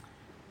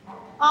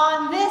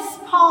on this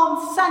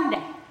Palm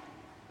Sunday,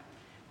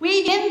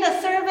 we begin the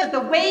service with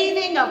the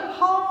waving of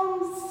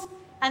palms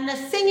and the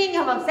singing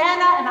of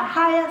Hosanna in the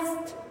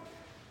highest,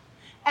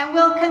 and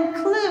we'll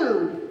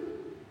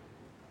conclude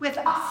with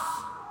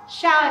us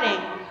shouting,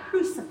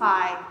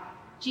 "Crucify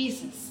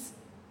Jesus."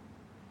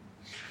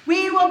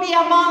 We will be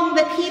among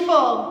the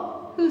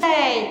people who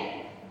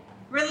say,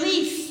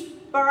 "Release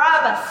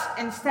Barabbas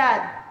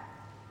instead."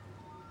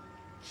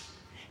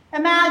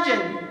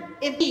 Imagine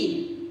if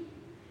we,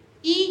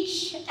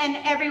 each and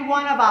every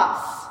one of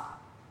us,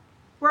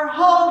 were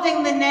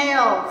holding the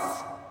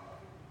nails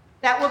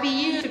that will be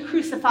used to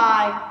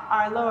crucify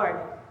our Lord.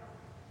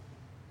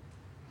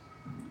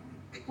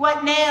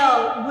 What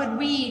nail would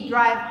we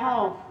drive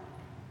home?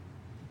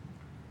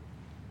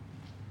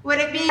 Would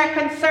it be our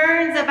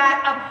concerns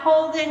about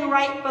upholding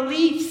right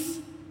beliefs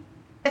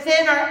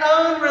within our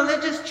own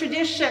religious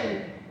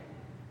tradition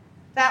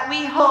that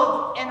we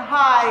hold in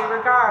high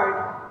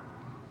regard?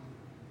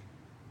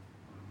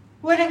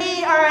 Would it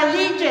be our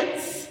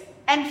allegiance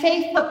and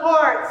faith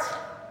support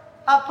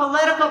of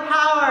political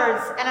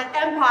powers and an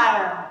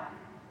empire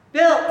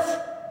built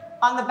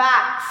on the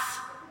backs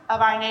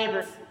of our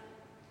neighbors?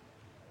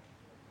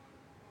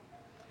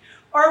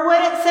 Or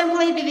would it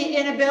simply be the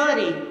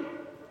inability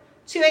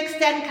to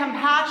extend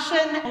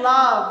compassion and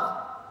love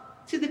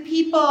to the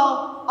people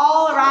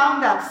all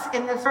around us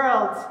in this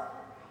world,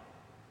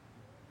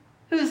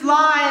 whose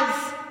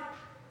lives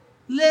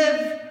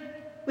live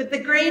with the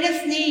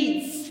greatest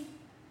needs,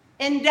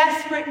 in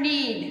desperate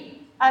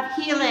need of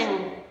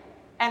healing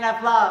and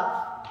of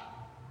love?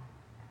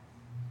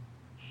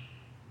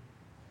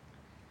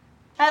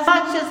 As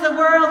much as the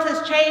world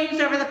has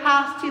changed over the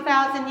past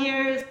 2,000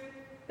 years,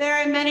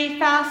 there are many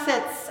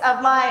facets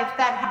of life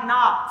that have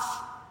not,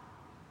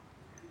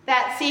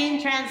 that seem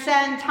to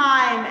transcend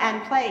time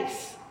and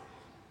place.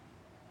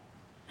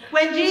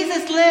 When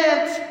Jesus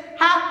lived,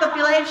 half the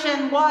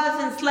population was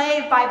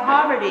enslaved by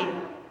poverty,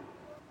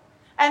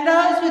 and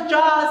those with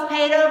jobs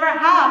paid over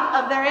half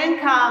of their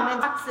income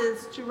in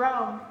taxes to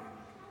Rome.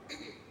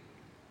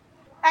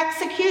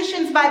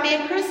 Executions by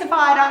being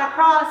crucified on a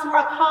cross were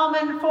a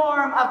common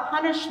form of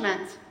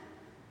punishment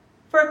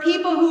for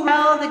people who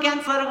rebelled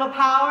against political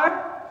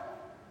power,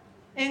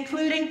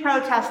 including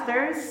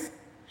protesters,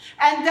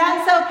 and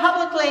done so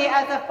publicly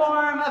as a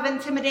form of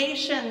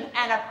intimidation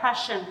and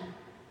oppression.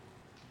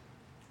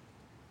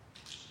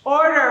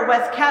 Order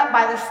was kept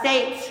by the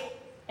state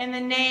in the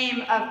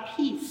name of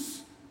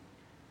peace.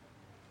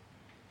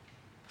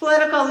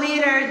 Political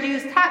leaders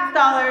used tax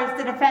dollars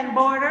to defend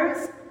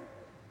borders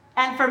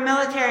and for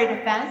military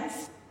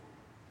defense,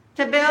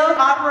 to build and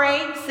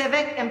operate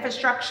civic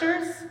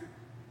infrastructures,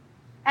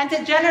 and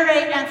to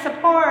generate and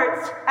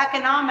support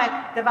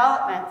economic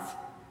developments.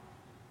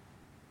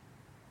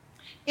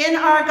 In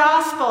our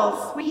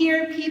Gospels, we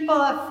hear people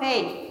of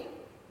faith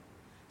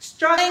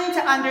struggling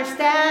to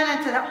understand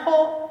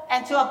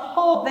and to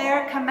uphold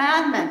their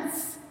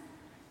commandments,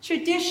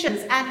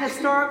 traditions, and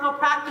historical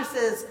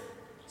practices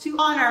to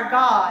honor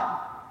God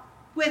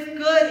with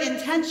good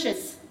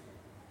intentions,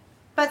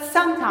 but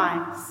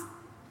sometimes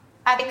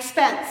at the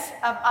expense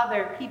of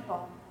other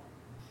people.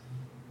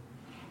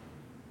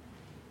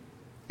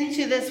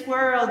 Into this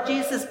world,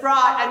 Jesus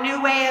brought a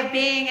new way of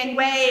being and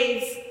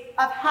ways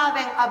of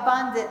having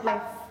abundant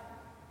life.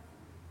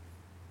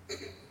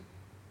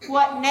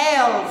 What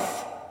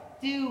nails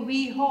do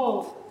we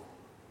hold?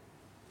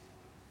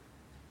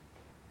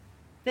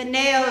 The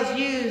nails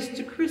used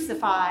to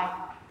crucify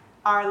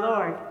our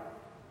Lord.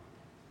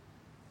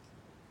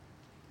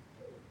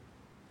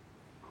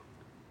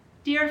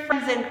 Dear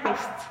friends in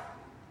Christ,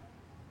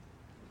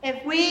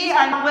 if we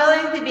are not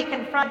willing to be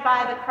confronted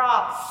by the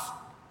cross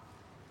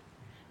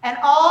and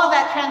all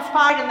that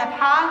transpired in the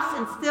past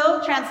and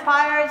still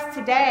transpires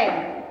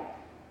today,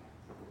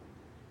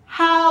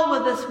 how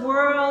will this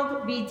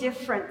world be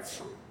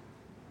different?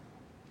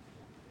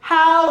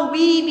 How will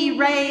we be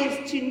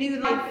raised to new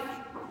life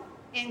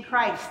in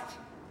Christ?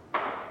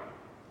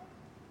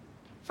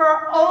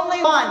 For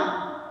only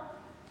one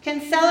can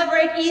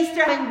celebrate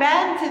Easter having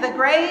been to the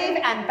grave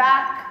and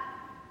back,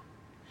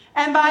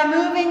 and by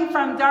moving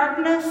from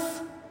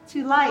darkness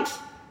to light.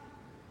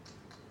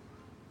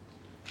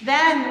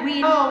 Then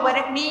we know what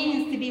it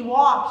means to be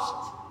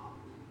washed,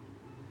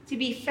 to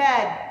be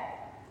fed,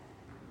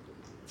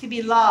 to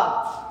be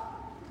loved.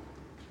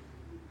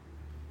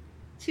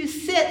 To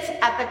sit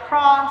at the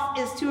cross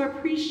is to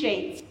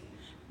appreciate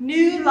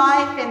new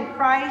life in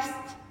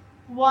Christ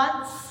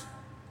once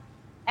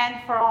and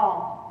for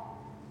all.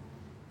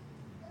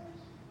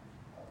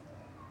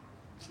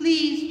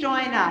 Please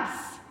join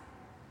us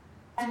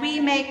as we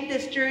make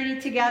this journey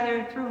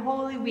together through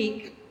Holy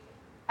Week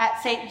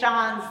at St.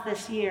 John's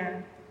this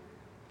year.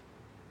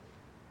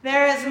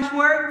 There is much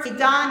work to be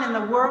done in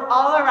the world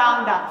all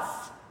around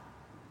us,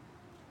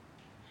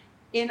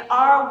 in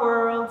our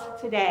world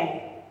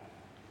today.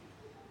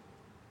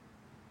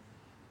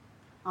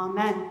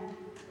 Amen.